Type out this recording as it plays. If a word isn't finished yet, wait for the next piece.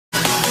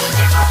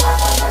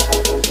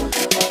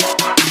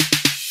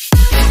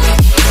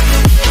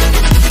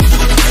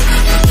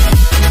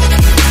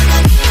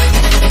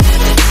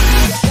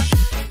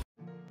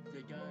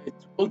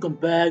welcome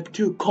back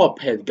to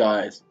CUPHEAD,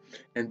 guys.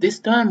 And this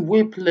time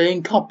we're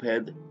playing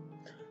CUPHEAD,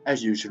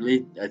 as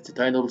usually, as the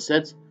title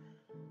says.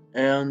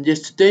 And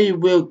yes, today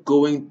we're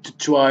going to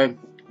try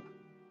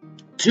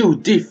two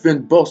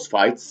different boss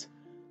fights.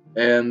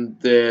 And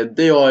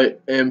they are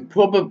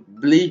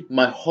probably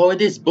my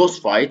hardest boss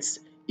fights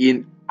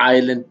in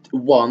Island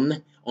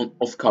 1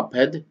 of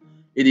CUPHEAD.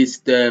 It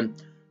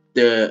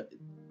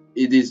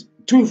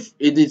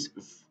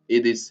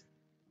is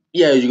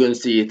yeah, you're gonna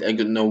see it. I'm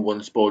gonna no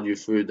one spoil you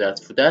through that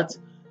for that.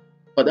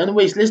 But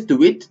anyways, let's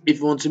do it. If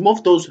you want some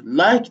of those,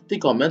 like the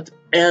comment.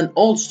 And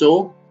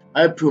also,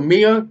 I'm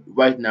premiering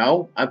right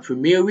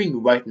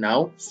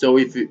now. So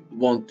if you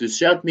want to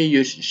chat me,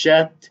 you should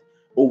chat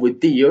over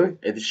there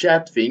at the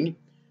chat thing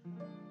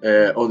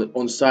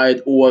on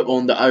side or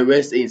on the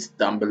iOS is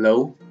down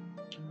below.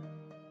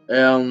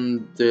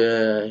 And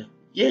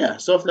yeah,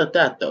 stuff like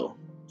that though.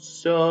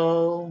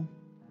 So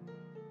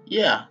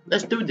yeah,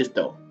 let's do this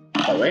though.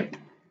 Alright.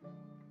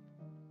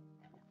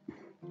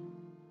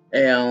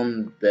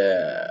 And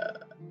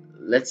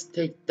let's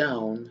take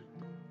down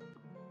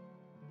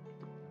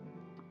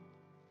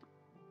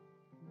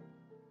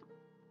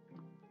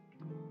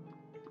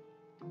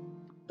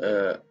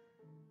the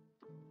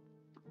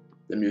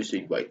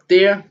music right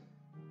there.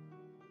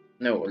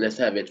 No, let's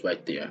have it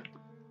right there.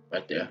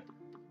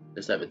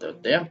 Let's have it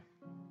right there.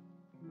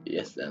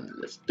 Yes, and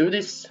let's do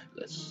this.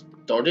 Let's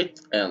start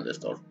it, and let's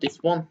start this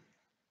one.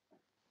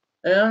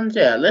 And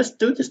yeah, let's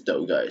do this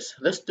though, guys.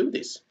 Let's do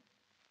this.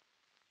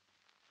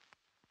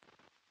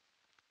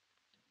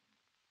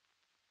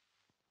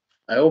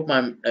 I hope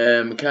my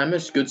camera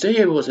is good. So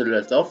here was a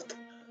little soft.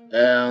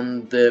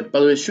 And by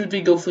the way, should we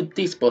go for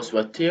this boss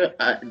right here?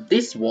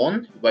 This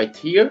one right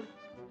here.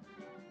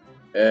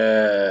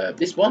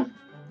 This one,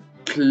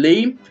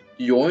 Claim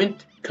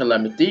Joint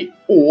Calamity,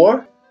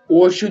 or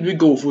should we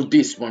go for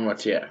this one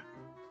right here?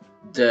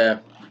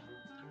 The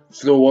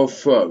Flower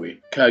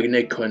Furry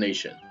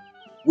Carnation.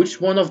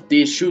 Which one of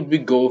these should we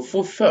go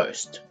for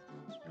first?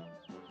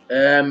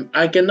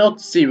 I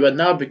cannot see right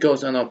now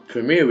because I'm not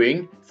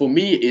premiering. For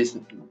me, it's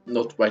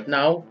not right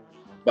now,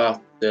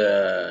 but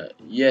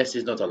yes,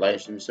 it's not a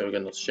live stream, so we're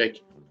gonna check.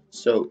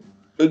 So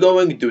we're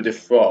going to do the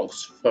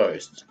frogs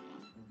first.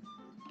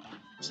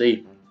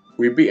 See,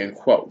 we're being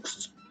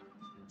frogs.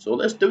 So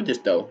let's do this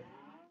though.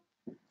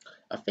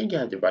 I think I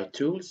have the right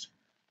tools.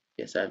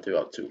 Yes, I have the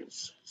right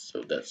tools,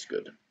 so that's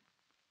good.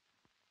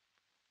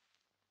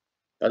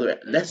 By the way,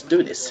 let's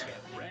do this.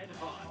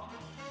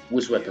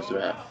 Which weapons do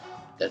I have?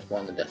 That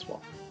one and that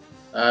one.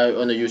 I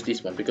wanna use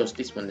this one because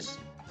this one is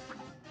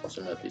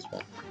awesome at this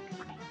one.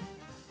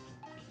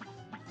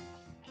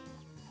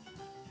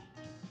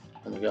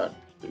 Oh my god,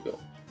 here we go.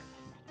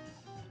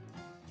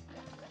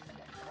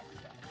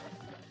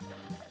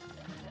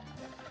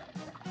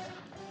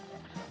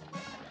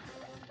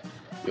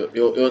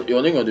 You're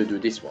only going to do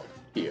this one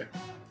here.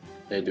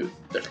 They do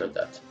just like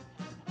that.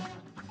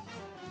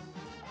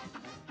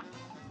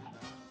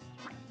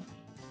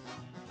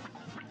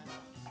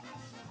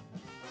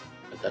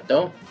 Like that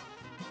though.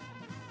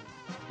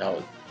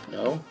 Now,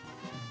 no.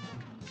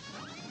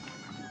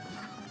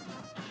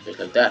 Just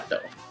like that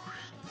though.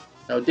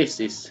 Now this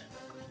is.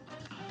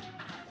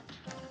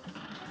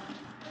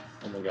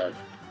 Oh my god.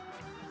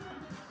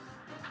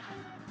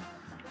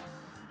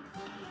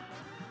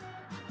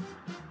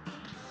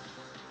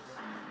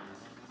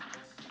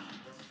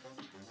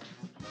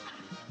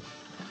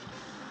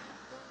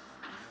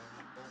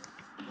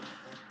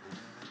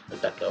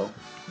 Like that though.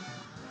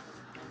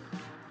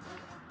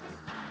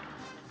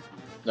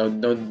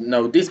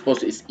 No, this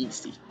boss is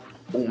easy.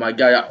 Oh my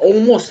god, I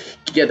almost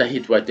get a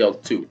hit right there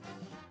too.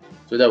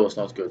 So that was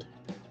not good.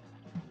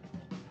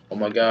 Oh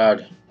my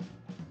god.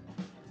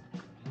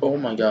 Oh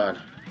my god.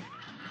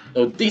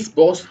 No, this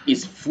boss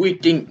is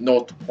freaking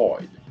not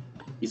hard.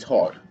 It's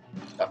hard.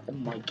 Oh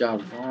my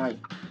god, why?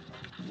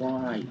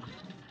 Why?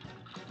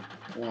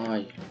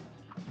 Why?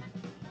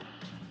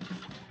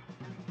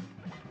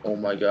 Oh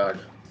my god.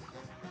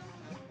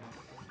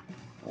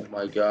 Oh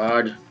my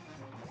god.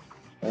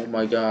 Oh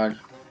my god.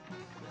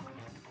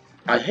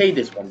 I hate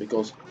this one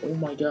because, oh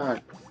my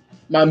god.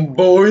 My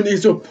bone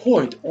is on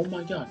point. Oh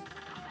my god.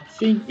 My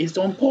thing is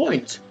on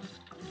point.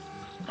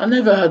 I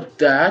never had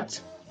that.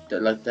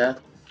 Like that.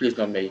 Please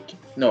don't make.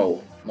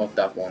 No, not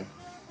that one.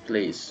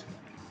 Please.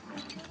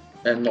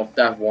 And not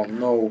that one.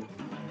 No.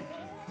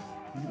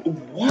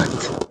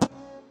 What?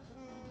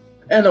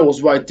 And I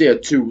was right there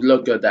too.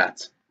 Look at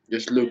that.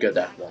 Just look at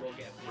that one.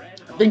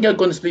 I think I'm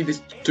gonna split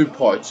this two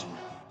parts.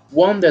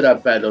 One that I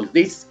battle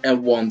this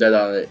and one that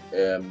I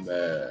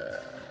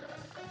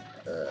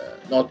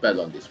not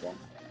battle on this one.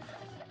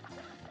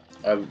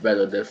 I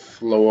battle the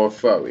Flower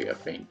Furry, I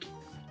think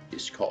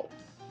it's called.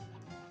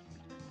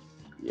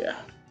 Yeah,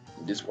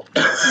 this one.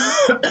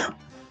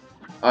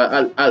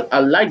 I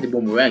like the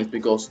boomerangs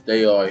because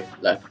they are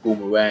like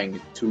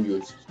boomerang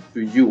to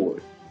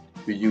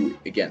you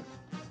again.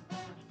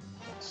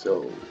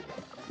 So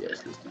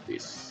yes, let's do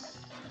this.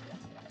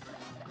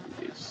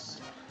 Do this.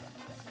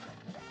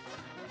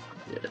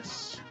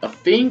 Yes. I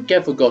think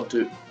I forgot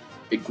to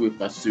equip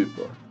my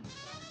super.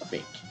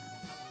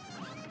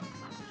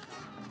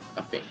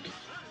 I think.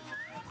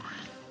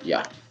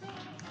 Yeah.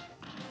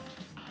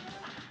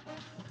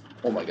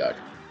 Oh my god.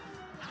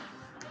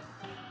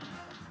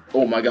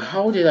 Oh my god,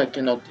 how did I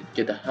cannot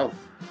get a health?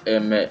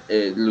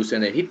 Lose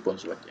any hit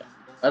points right there?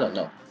 I don't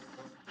know.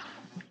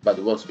 But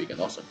it was freaking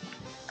awesome.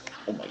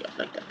 Oh my god,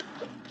 like that.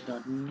 Oh my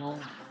god, no.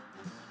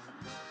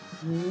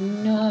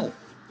 No.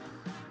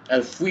 I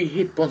have 3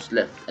 hit points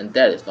left, and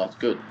that is not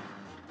good.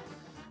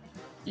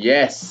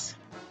 Yes!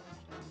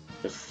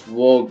 The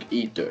Frog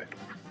Eater.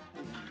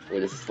 Or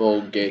the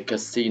Frog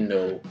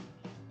Casino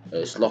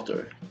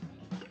Slaughter.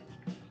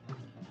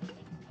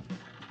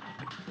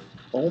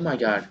 Oh my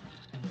god.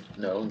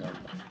 No, no, no.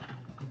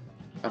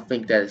 I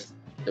think that is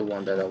the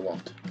one that I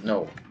want.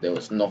 No, that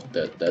was not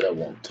that I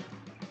want.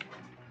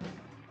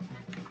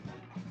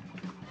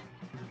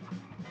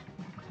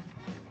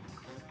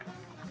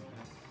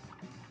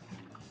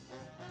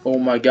 Oh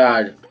my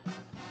god.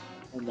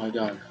 Oh my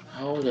god.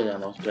 How did I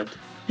not get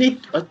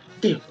hit?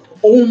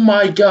 Oh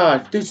my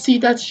god. Did you see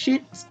that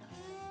shit?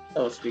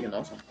 That was freaking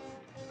awesome.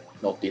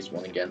 Not this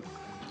one again.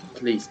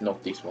 Please,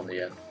 not this one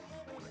again.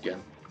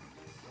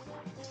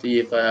 See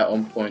if I am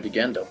on point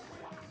again though.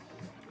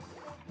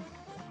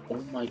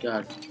 Oh my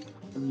god.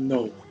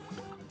 No.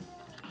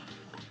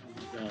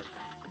 Oh my god.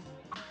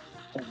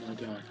 Oh my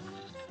god.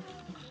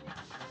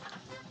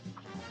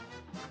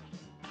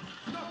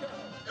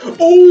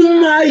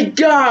 Oh my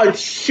god!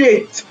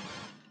 Shit!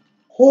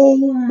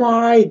 Oh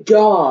my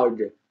god!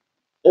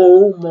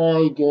 Oh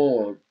my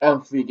god! I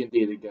freaking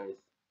did it, guys.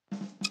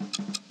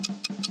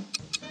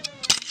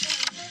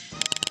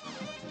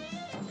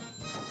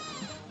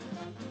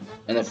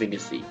 And I think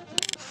it's C.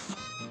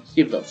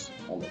 C plus.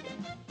 Oh my god.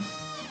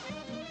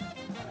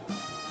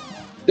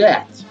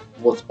 That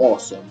was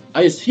awesome.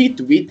 I just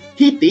hit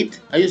it.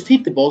 I just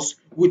hit the boss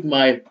with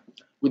my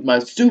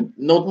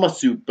not my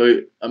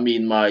super. I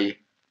mean my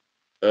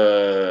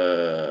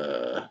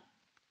uh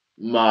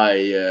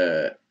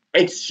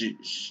X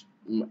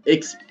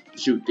X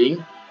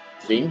shooting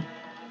thing.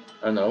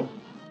 I don't know,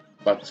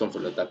 but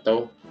something like that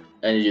though.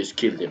 And you just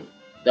killed him.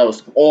 That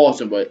was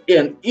awesome, bro.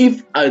 And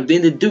if I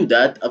didn't do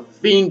that, I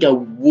think I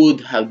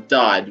would have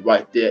died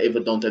right there if I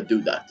don't have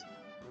do that.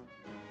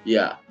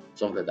 Yeah,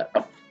 something like that.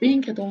 I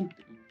think I don't.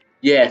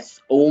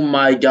 Yes. Oh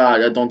my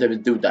god, I don't have to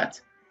do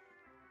that.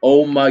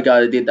 Oh my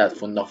god, I did that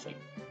for nothing.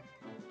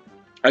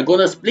 I'm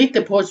gonna split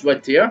the parts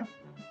right here,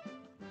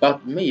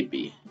 but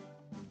maybe.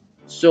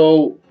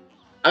 So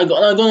I'm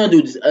gonna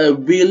do this a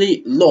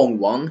really long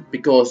one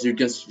because you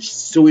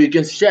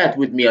can chat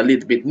with me a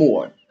little bit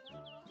more.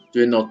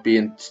 So not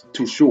being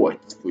too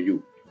short for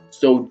you.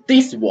 So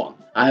this one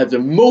I have the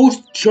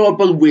most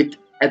trouble with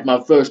at my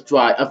first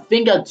try. I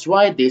think I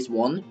tried this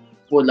one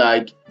for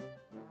like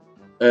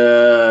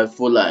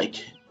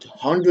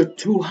 100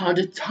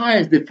 200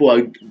 times before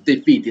I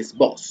defeat this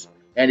boss,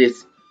 and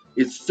it's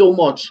so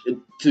much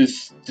to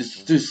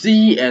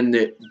see and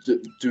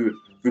to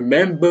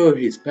remember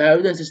his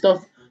parents and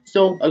stuff.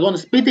 So I'm gonna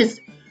split this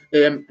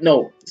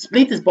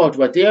split this part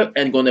right there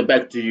and gonna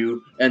back to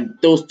you, and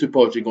those two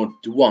parts are going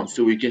to one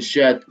so you can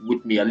share it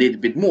with me a little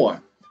bit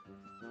more.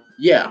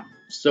 Yeah,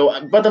 so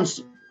but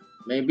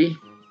maybe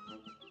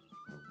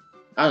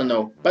I don't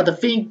know, but I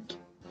think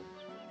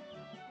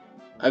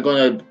I'm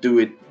gonna do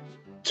it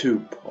 2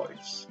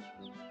 parts.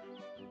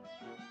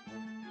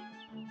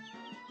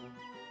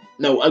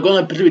 No, I'm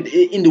gonna put it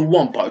in the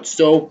 1 part.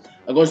 So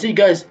I'm gonna see you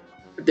guys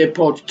the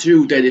part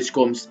 2 that it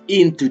comes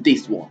into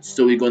this one.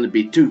 So it's gonna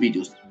be 2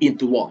 videos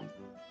into 1.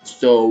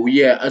 So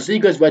yeah, I'll see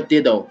you guys right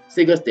there though.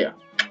 See you guys there.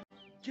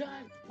 Guys,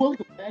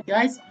 welcome back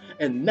guys.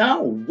 And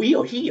now we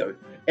are here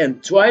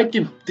and try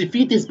to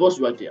defeat this boss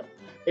right here.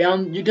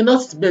 And you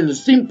cannot spell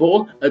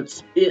simple.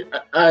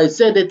 I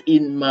said it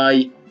in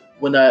my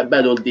when I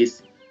battled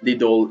this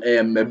little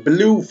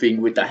blue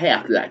thing with a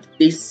hat like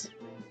this.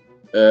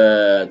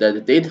 That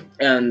it did,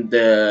 and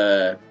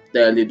the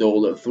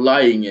little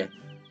flying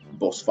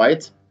boss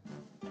fight.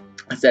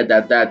 I said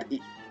that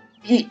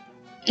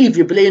if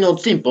you play not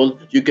simple,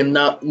 you can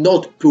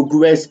not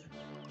progress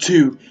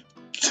to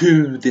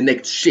the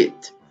next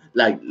shit,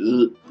 like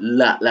to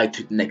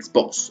the next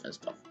boss and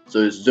stuff.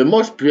 So it's the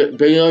most play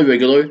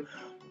regular,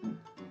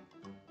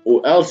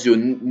 or else you're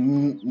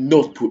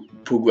not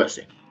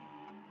progressing.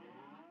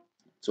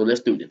 So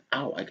let's do it.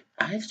 Ow,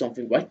 I have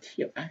something right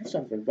here. I have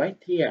something right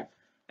here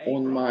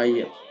on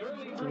my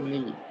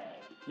thingy.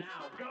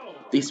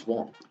 This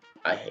one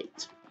I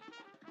hate.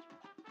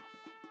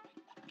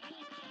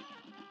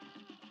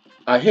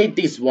 I hate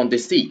this one, the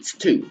seats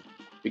too,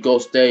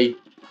 because they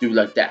do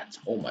like that.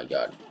 Oh my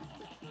god.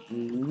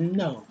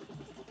 No.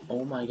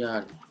 Oh my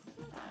god.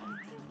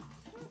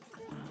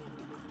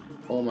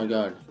 Oh my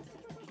god.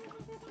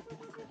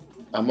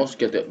 I must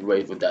get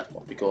away with that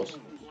one because.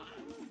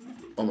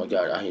 Oh my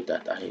god, I hate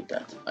that. I hate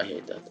that. I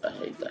hate that. I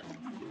hate that.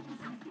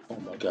 Oh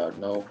my god,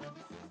 no.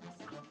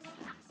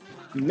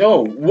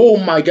 No! Oh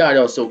my god,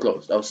 that was so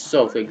close. That was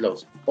so freaking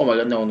close. Oh my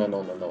god, no, no,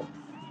 no, no, no.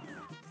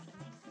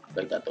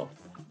 Like that though.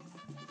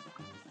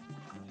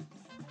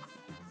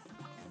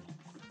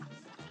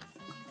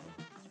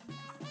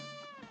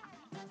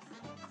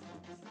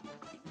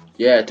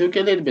 Yeah, it took a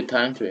little bit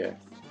time to hear.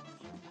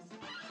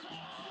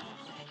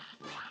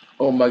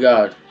 Oh my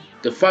god,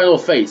 the final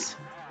phase.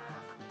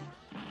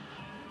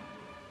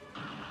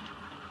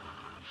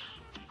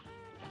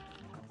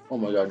 Oh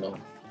my god, no.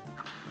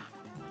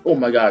 Oh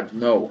my god,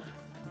 no.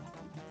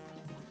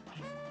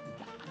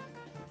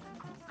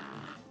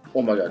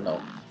 Oh my god,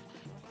 no.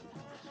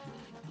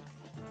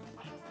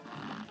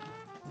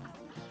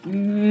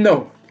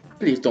 No!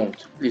 Please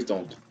don't. Please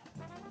don't.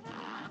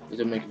 Please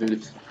don't make me do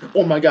this.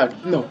 Oh my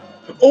god, no.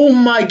 Oh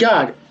my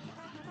god!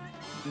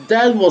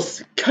 That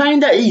was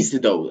kinda easy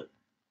though.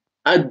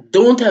 I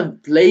don't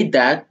have played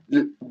that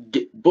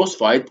boss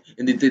fight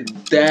and it did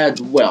that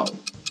well.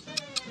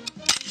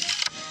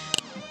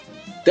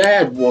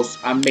 That was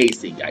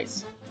amazing,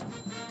 guys.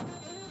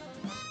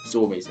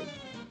 So amazing.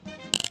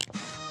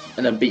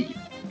 And a B.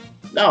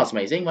 That was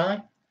amazing,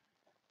 man.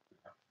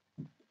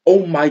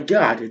 Oh my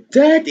god,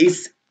 that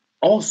is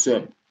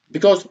awesome.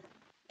 Because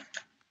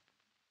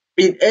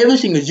in every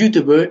single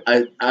YouTuber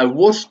I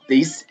watched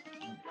this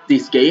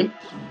game,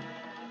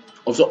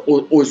 also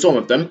or some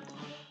of them.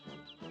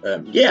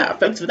 Yeah,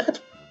 thanks for that.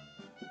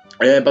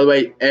 By the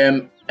way,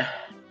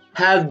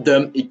 have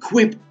them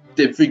equip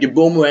the freaking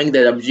boomerang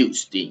that I'm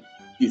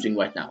using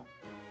right now,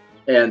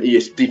 and it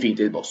just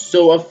defeated the boss.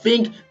 So I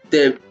think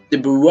the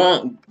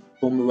boomerang.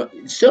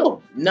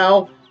 So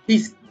now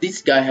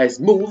this guy has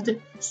moved.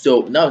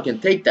 So now I can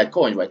take that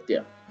coin right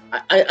there.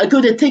 I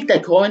couldn't take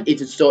that coin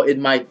if it's so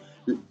in my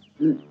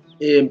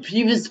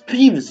previous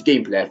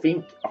gameplay. I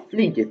think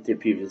it's the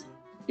previous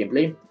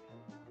gameplay.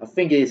 I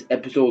think it is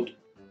episode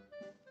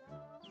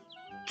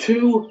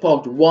 2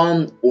 part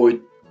 1 or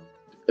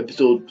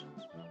episode,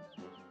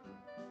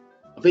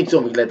 I think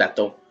something like that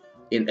though,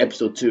 in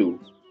episode 2,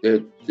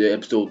 the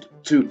episode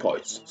 2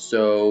 parts.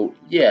 So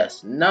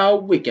yes, now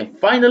we can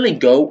finally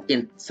go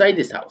inside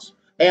this house.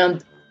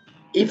 And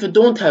if you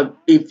don't have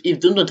you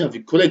don't have to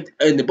collect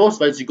in the boss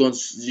fights,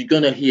 you're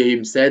gonna hear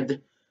him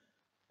said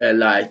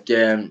like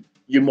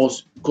you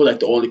must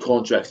collect all the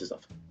contracts and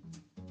stuff.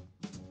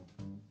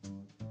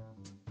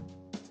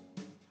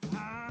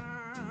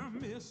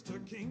 I'm Mr.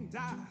 King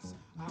Dice.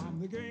 I'm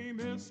the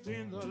gamest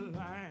in the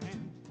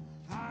land.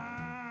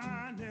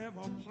 I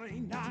never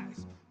play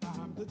nice.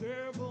 I'm the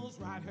devil's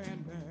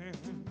right-hand man.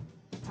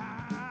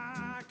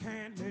 I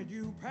can't let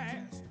you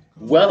pass.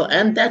 Well,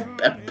 and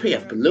that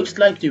pip looks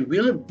like you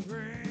will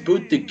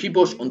put the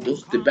keyboards on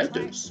those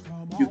debaters.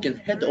 You can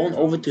head on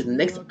over to the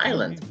next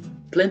island.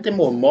 Plenty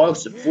more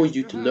marks for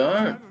you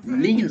to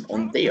lean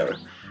on there.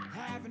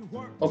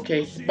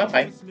 Okay,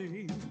 bye-bye.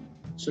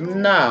 So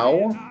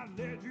now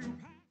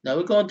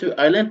we're going to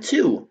Island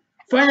 2.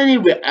 Finally,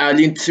 we're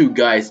Island 2,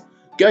 guys.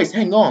 Guys,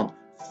 hang on.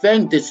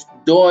 Thank the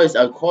stars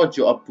I caught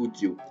you up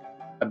with you.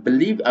 I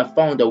believe I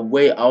found a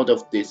way out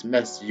of this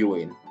mess you're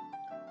in.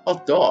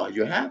 After all,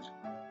 you have?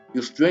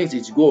 Your strength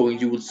is growing.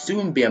 You will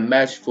soon be a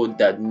match for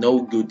that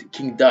no-good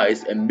King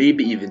Dice and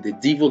maybe even the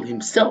devil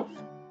himself.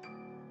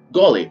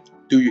 Golly,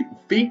 do you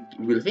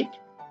really think?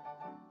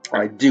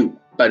 I do,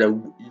 but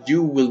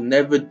you will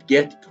never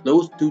get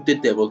close to the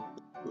devil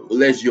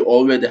unless you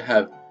already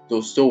have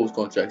those soul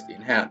contracts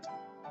in hand.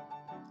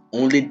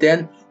 Only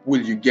then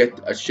will you get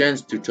a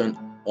chance to turn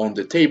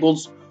the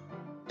tables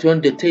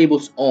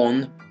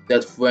on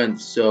that friend.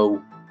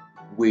 So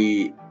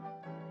when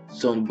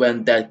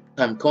that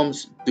time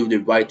comes, do the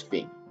right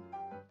thing.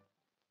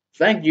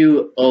 Thank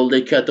you, Old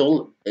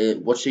Kettle,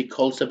 what she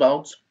calls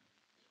about.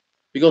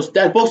 Because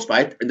that boss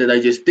fight that I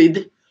just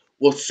did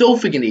was so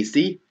freaking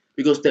easy.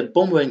 Because that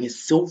boomerang is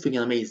so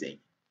freaking amazing.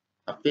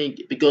 I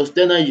think because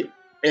then I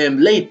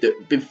later,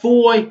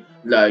 before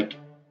like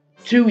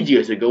 2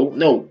 years ago,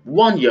 no,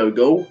 1 year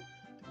ago,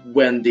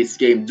 when this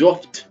game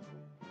dropped,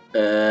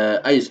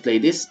 I just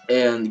played this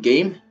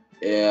game.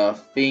 I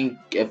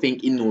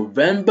think in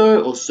November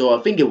or so.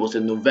 I think it was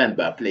in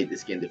November I played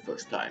this game the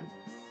first time,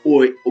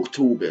 or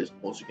October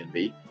also can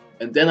be.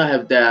 And then I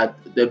have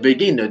the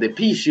beginner, the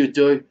pea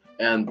shooter,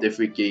 and the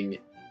freaking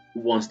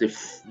ones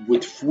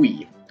with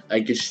free.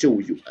 I can show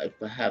you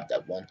if I have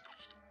that one.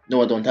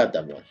 No, I don't have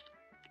that one.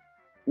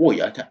 Oh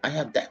yeah, I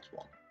have that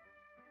one.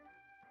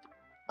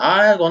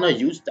 I'm gonna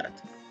use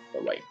that.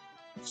 Alright.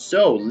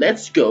 So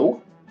let's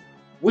go.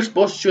 Which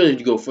boss should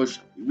you go first?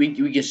 We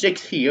can check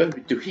here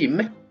to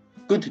him.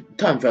 Good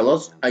time,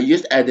 fellas. I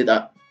just added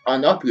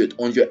an upgrade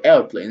on your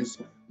airplanes.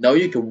 Now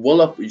you can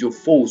wall up your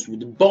foes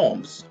with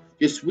bombs.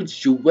 Just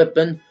switch your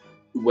weapon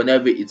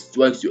whenever it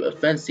strikes your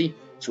fancy.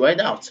 Try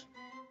it out.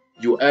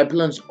 Your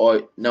airplanes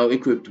are now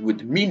equipped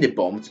with mini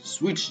bombs.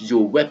 Switch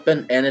your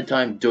weapon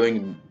anytime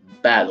during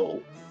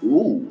battle.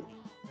 Ooh.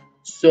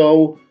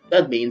 So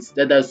that means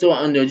that I saw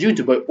on the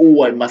YouTuber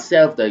or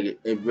myself that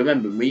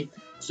remember me.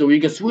 So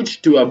you can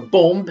switch to a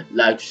bomb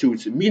like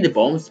shoots mini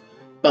bombs,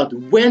 but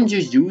when you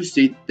use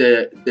it,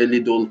 the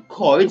little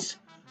cards,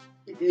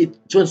 it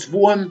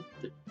transformed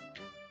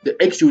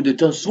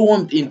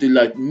transformed into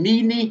like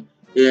mini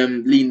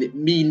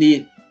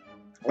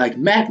like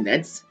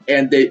magnets,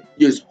 and they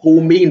just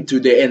home into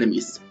the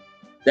enemies.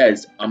 That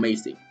is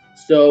amazing.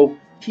 So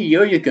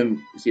here you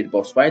can see the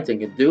boss fights I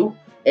can do.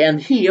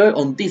 And here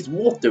on this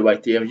water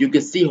right here, you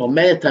can see how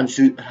many times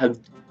you have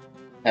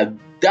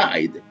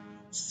died.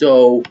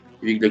 So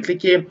if you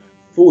click here,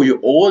 for your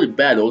all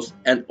battles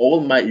and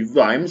all my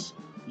rhymes,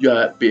 you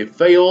have been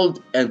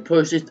failed and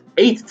purchased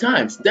 8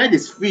 times. That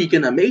is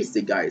freaking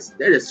amazing, guys.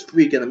 That is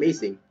freaking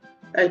amazing.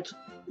 Like,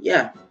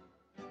 yeah,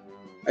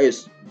 I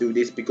just do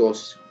this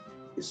because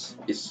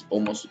it's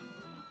almost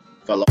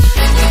fell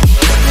off.